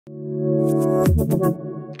Today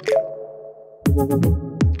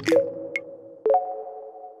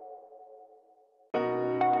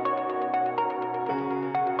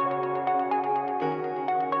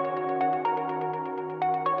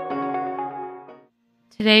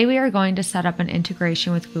we are going to set up an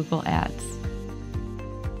integration with Google Ads.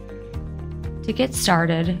 To get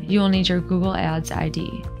started, you will need your Google Ads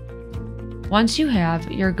ID. Once you have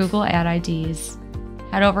your Google Ad IDs,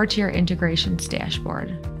 head over to your integrations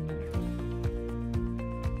dashboard.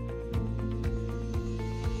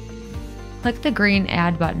 Click the green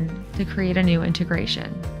Add button to create a new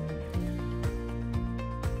integration.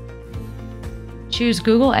 Choose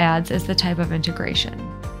Google Ads as the type of integration.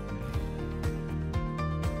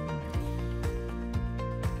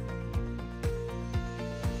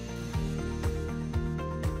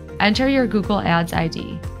 Enter your Google Ads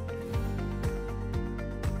ID.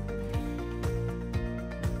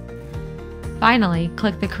 Finally,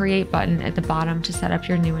 click the Create button at the bottom to set up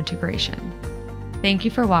your new integration. Thank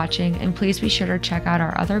you for watching, and please be sure to check out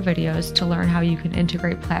our other videos to learn how you can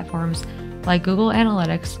integrate platforms like Google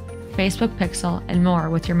Analytics, Facebook Pixel, and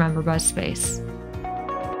more with your Member.buzz space.